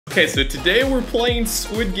Okay, so today we're playing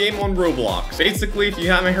Squid Game on Roblox. Basically, if you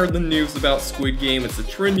haven't heard the news about Squid Game, it's a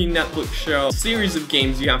trending Netflix show, series of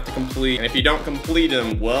games you have to complete, and if you don't complete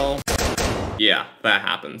them, well, yeah, that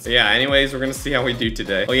happens. Yeah, anyways, we're gonna see how we do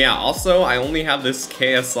today. Oh yeah, also, I only have this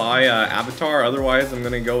KSI avatar, otherwise I'm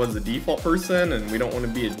gonna go as a default person, and we don't want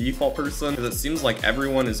to be a default person, because it seems like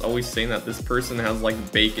everyone is always saying that this person has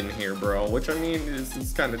like bacon here, bro, which I mean,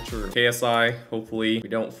 is kind of true. KSI, hopefully we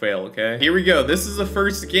don't fail, okay? Here we go, this is the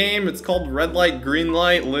first game. It's called red light, green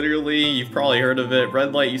light. Literally, you've probably heard of it.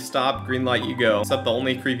 Red light, you stop, green light, you go. Except the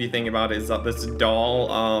only creepy thing about it is that this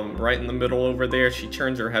doll, right in the middle over there, she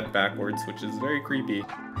turns her head backwards, which is very creepy.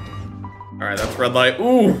 All right, that's red light.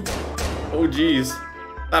 Ooh, oh geez,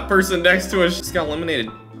 that person next to us just got eliminated.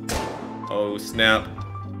 Oh snap,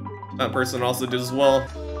 that person also did as well.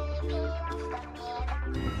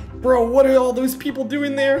 Bro, what are all those people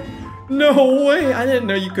doing there? No way, I didn't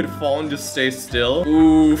know you could fall and just stay still.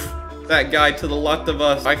 Oof, that guy to the left of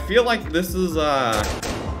us. I feel like this is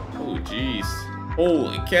oh geez,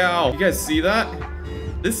 holy cow, you guys see that?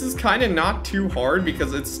 This is kind of not too hard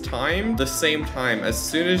because it's timed the same time. As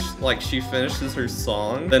soon as like she finishes her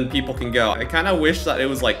song, then people can go. I kind of wish that it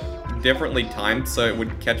was like differently timed so it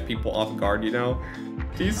would catch people off guard, you know?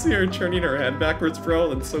 Do you see her turning her head backwards,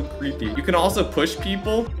 bro? That's so creepy. You can also push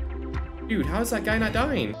people. Dude, how is that guy not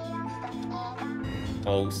dying?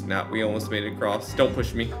 Oh snap, we almost made it across. Don't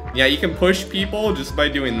push me. Yeah, you can push people just by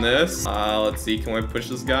doing this. Let's see, can I push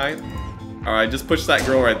this guy? All right, just push that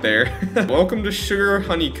girl right there. Welcome to Sugar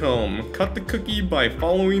Honeycomb. Cut the cookie by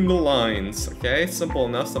following the lines. Okay, simple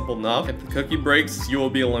enough, simple enough. If the cookie breaks, you will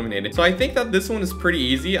be eliminated. So I think that this one is pretty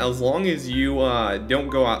easy as long as you don't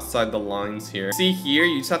go outside the lines here. See here,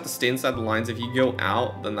 you just have to stay inside the lines. If you go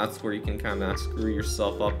out, then that's where you can kind of screw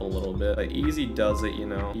yourself up a little bit. But easy does it, you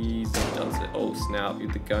know. Easy does it. Oh snap,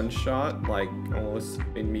 dude, the gunshot like almost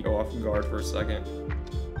made me go off guard for a second.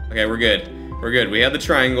 Okay, we're good. We're good. We have the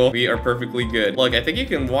triangle. We are perfectly good. Look, I think you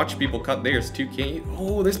can watch people cut theirs too, can't you?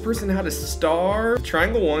 Oh, this person had a star. The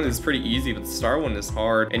triangle one is pretty easy, but the star one is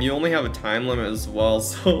hard. And you only have a time limit as well,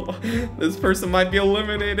 so this person might be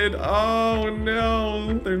eliminated. Oh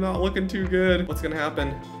no, they're not looking too good. What's gonna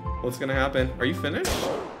happen? What's gonna happen? Are you finished?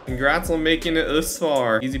 Congrats on making it this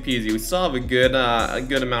far. Easy peasy. We still have a good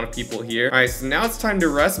amount of people here. All right, so now it's time to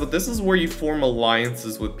rest, but this is where you form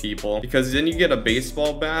alliances with people because then you get a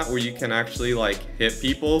baseball bat where you can actually like hit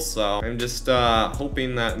people. So I'm just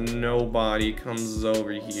hoping that nobody comes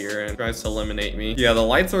over here and tries to eliminate me. Yeah, the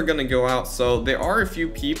lights are gonna go out. So there are a few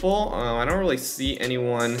people. I don't really see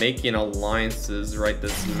anyone making alliances right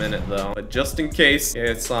this minute though, but just in case,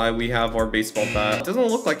 it's we have our baseball bat. It doesn't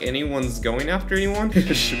look like anyone's going after anyone.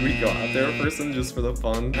 Should we go out there a person just for the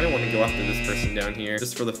fun? I don't want to go after this person down here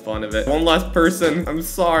just for the fun of it. One last person. I'm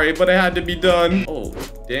sorry, but it had to be done. Oh,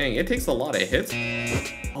 dang. It takes a lot of hits.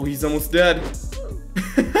 Oh, he's almost dead.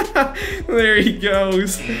 There he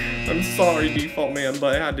goes. I'm sorry, default man,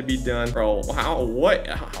 but it had to be done. Bro,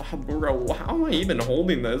 bro, how am I even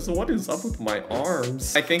holding this? What is up with my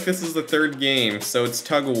arms? I think this is the third game, so it's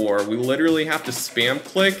tug of war. We literally have to spam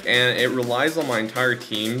click, and it relies on my entire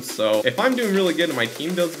team. So if I'm doing really good and my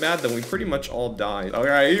team does bad, then we pretty much all die. All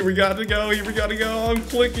right, here we gotta go. Here we gotta go. I'm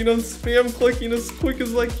clicking, I'm spam clicking as quick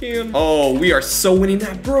as I can. Oh, we are so winning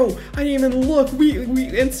that, bro. I didn't even look. We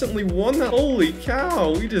instantly won that. Holy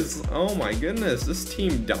cow. We just, oh my goodness, this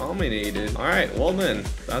team dominated. All right, well then,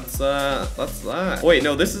 that's that. Wait,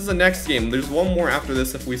 no, this is the next game. There's one more after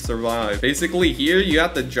this if we survive. Basically here, you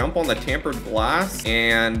have to jump on the tampered glass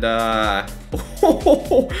and that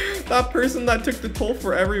person that took the toll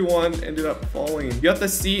for everyone ended up falling. You have to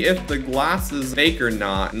see if the glass is fake or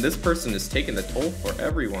not. And this person is taking the toll for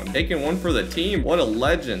everyone. Taking one for the team. What a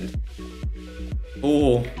legend.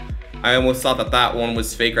 Oh, I almost thought that that one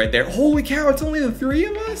was fake right there. Holy cow, it's only the three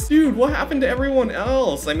of us? Dude, what happened to everyone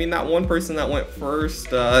else? I mean, that one person that went first,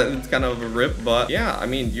 it's kind of a rip, but yeah, I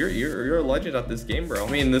mean, you're a legend at this game, bro. I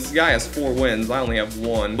mean, this guy has 4 wins. I only have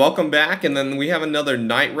 1. Welcome back, and then we have another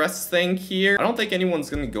night rest thing here. I don't think anyone's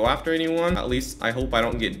gonna go after anyone. At least, I hope I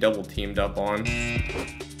don't get double teamed up on.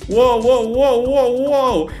 Whoa, whoa, whoa, whoa,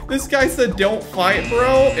 whoa. This guy said don't fight,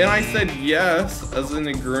 bro. And I said yes, as in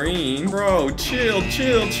agreeing. Bro, chill,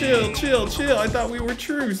 chill, chill, chill, chill. I thought we were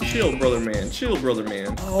truce. Chill, brother man. Chill, brother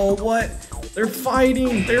man. Oh, what? They're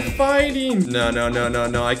fighting. They're fighting. No, no, no, no,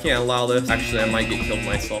 no. I can't allow this. Actually, I might get killed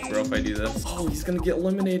myself, bro, if I do this. Oh, he's gonna get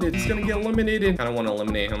eliminated. He's gonna get eliminated. I don't want to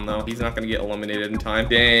eliminate him, though. He's not gonna get eliminated in time.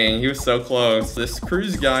 Dang, he was so close. This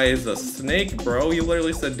cruise guy is a snake, bro. He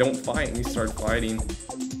literally said don't fight, and he started fighting.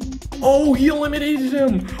 Oh, he eliminated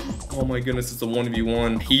him. Oh my goodness, it's a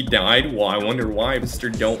 1v1. He died? Well, I wonder why.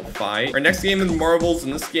 Mr. Don't Fight. Our next game is marbles.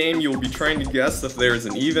 In this game, you'll be trying to guess if there's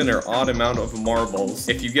an even or odd amount of marbles.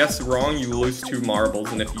 If you guess wrong, you lose 2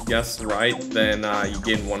 marbles. And if you guess right, then you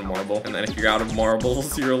gain 1 marble. And then if you're out of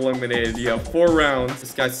marbles, you're eliminated. You have 4 rounds.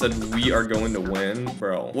 This guy said we are going to win.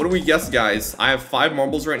 Bro, what do we guess, guys? I have 5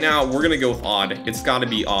 marbles right now. We're gonna go with odd. It's gotta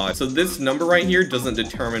be odd. So this number right here doesn't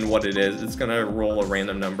determine what it is. It's gonna roll a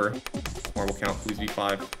random number. Marble count, please be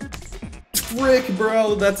 5. Frick,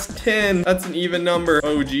 bro, that's 10. That's an even number.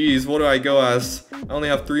 Oh, geez, what do I go as? I only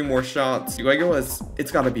have 3 more shots. Do I go as?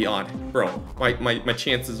 It's gotta be odd. Bro, my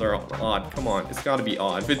chances are odd. Come on, it's gotta be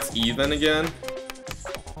odd. If it's even again,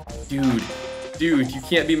 dude, you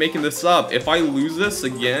can't be making this up. If I lose this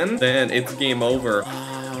again, then it's game over.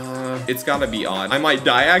 It's gotta be odd. I might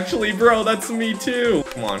die, actually, bro. That's me, too.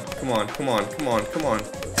 Come on, come on, come on, come on, come on.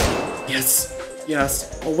 Yes.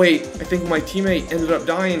 Yes. Oh, wait. I think my teammate ended up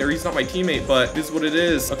dying, or he's not my teammate, but this is what it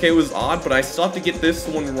is. Okay, it was odd, but I still have to get this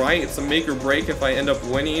one right. It's a make or break if I end up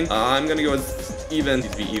winning. I'm gonna go with even.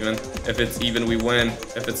 Please be even. If it's even, we win.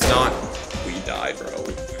 If it's not, we die, bro.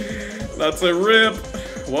 That's a rip.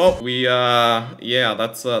 Well, yeah,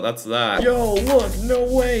 that's that. Yo, look, no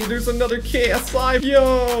way, there's another KSI,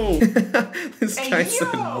 yo! This guy said,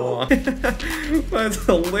 what? That's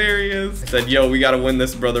hilarious. I said, yo, we gotta win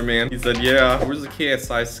this, brother, man. He said, yeah. Where's the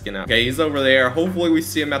KSI skin at? Okay, he's over there. Hopefully we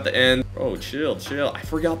see him at the end. Oh, chill. I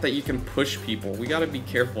forgot that you can push people. We gotta be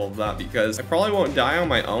careful of that because I probably won't die on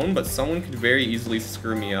my own, but someone could very easily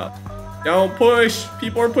screw me up. Don't push!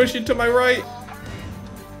 People are pushing to my right.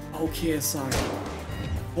 Oh, KSI.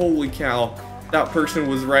 Holy cow, that person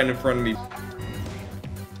was right in front of me.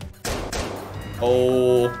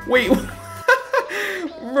 Oh, wait.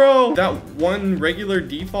 Bro, that one regular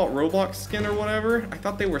default Roblox skin or whatever, I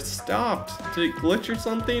thought they were stopped. Did it glitch or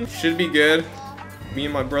something? Should be good. Me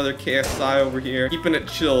and my brother KSI over here, keeping it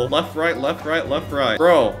chill. Left, right, left, right, left, right.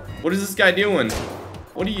 Bro, what is this guy doing?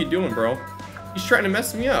 What are you doing, bro? He's trying to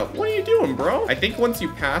mess me up. What are you doing, bro? I think once you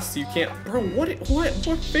pass, you can't. Bro, what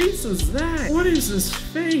face is that? What is this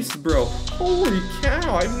face, bro? Holy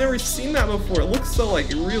cow, I've never seen that before. It looks so, like,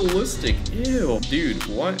 realistic. Ew. Dude,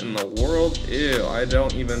 what in the world? Ew, I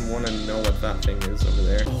don't even want to know what that thing is over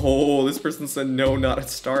there. Oh, this person said no, not a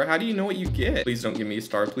star. How do you know what you get? Please don't give me a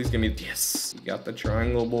star. Please give me, yes. You got the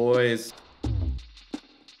triangle, boys.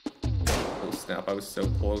 Snap, I was so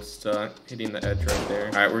close to hitting the edge right there.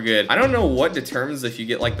 All right, we're good. I don't know what determines if you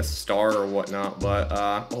get like the star or whatnot, but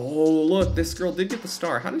oh, look, this girl did get the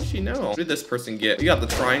star. How did she know? What did this person get? You got the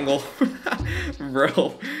triangle.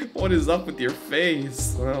 Bro, what is up with your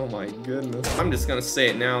face? Oh my goodness. I'm just gonna say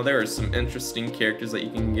it now. There are some interesting characters that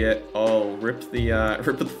you can get. Oh, rip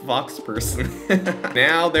the fox person.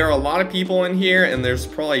 Now, there are a lot of people in here, and there's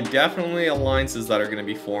probably definitely alliances that are gonna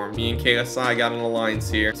be formed. Me and KSI got an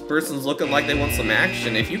alliance here. This person's looking like they want some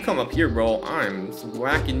action. If you come up here, bro, I'm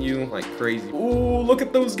whacking you like crazy. Ooh, look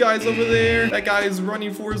at those guys over there. That guy is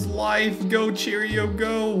running for his life. Go, Cheerio,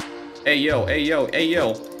 go. Hey, yo, hey, yo, hey,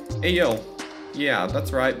 yo, hey, yo. Yeah,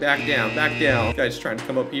 that's right. Back down, back down. You guys trying to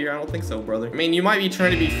come up here? I don't think so, brother. I mean, you might be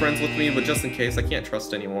trying to be friends with me, but just in case, I can't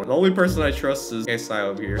trust anyone. The only person I trust is KSI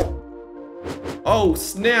over here. Oh,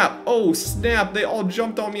 snap. Oh, snap. They all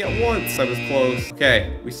jumped on me at once. I was close.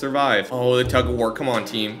 Okay, we survived. Oh, the tug of war. Come on,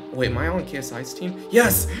 team. Wait, am I on KSI's team?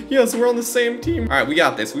 Yes. Yes, we're on the same team. All right, we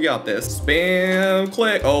got this. We got this. Spam,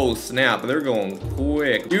 click. Oh, snap. They're going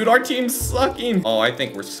quick. Dude, our team's sucking. Oh, I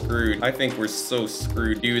think we're screwed. I think we're so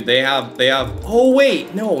screwed. Dude, they have. Oh,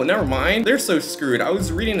 wait. No, never mind. They're so screwed. I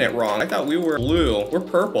was reading it wrong. I thought we were blue. We're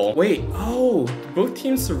purple. Wait. Oh, both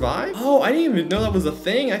teams survived? Oh, I didn't even know that was a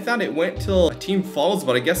thing. I thought it went till a team falls,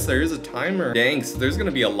 but I guess there is a timer. Dang, so there's gonna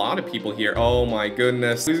be a lot of people here. Oh my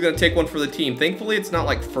goodness. Who's gonna take one for the team? Thankfully, it's not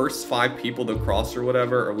like first 5 people to cross or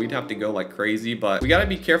whatever, or we'd have to go like crazy, but we gotta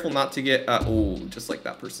be careful not to get, oh, just like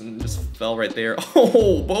that person just fell right there.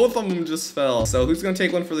 Oh, both of them just fell. So who's gonna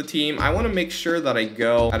take one for the team? I wanna make sure that I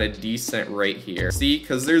go at a decent rate here. See,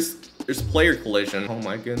 because there's player collision. Oh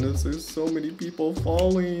my goodness, there's so many people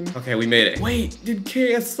falling. Okay, we made it. Wait, did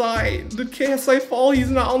KSI fall? He's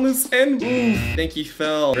not on this end. Ooh, I think he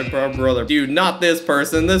fell. Rip our brother. Dude, not this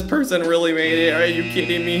person. This person really made it. Are you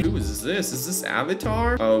kidding me? Who is this? Is this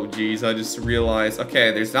Avatar? Oh, geez, I just realized.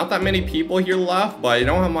 Okay, there's not that many people here left, but I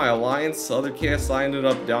don't have my alliance. The other KSI ended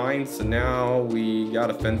up dying, so now we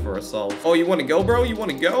gotta fend for ourselves. Oh, you wanna go, bro? You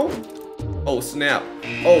wanna go? Oh, snap.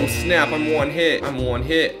 Oh, snap. I'm one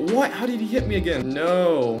hit. What? How did he hit me again?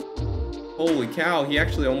 No. Holy cow, he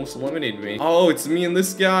actually almost eliminated me. Oh, it's me and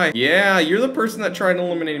this guy. Yeah, you're the person that tried to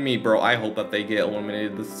eliminate me, bro. I hope that they get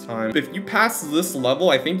eliminated this time. If you pass this level,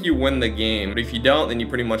 I think you win the game. But if you don't, then you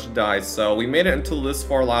pretty much die. So we made it until this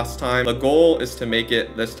far last time. The goal is to make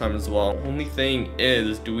it this time as well. Only thing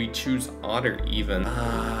is, do we choose odd or even?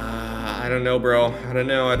 I don't know, bro. I don't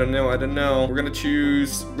know. We're gonna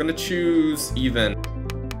choose even.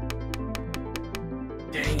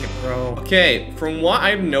 Dang it, bro. Okay, from what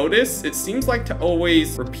I've noticed, it seems like to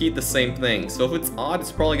always repeat the same thing. So if it's odd,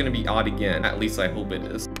 it's probably gonna be odd again. At least I hope it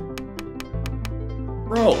is.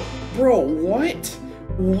 Bro, what?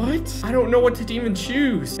 What? I don't know what to even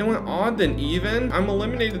choose. It went odd then even. I'm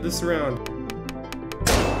eliminated this round.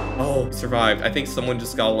 Oh, survived. I think someone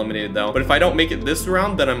just got eliminated though. But if I don't make it this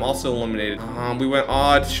round, then I'm also eliminated. We went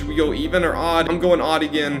odd. Should we go even or odd? I'm going odd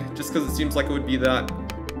again, just because it seems like it would be that.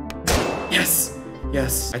 Yes.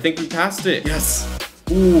 Yes. I think we passed it. Yes.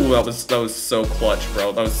 Ooh, that was so clutch,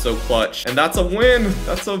 bro. That was so clutch. And that's a win.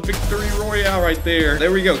 That's a victory royale right there.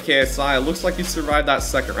 There we go, KSI. It looks like you survived that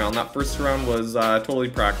second round. That first round was totally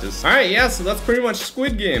practice. All right, yeah, so that's pretty much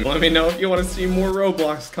Squid Game. Let me know if you want to see more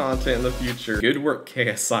Roblox content in the future. Good work,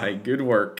 KSI. Good work.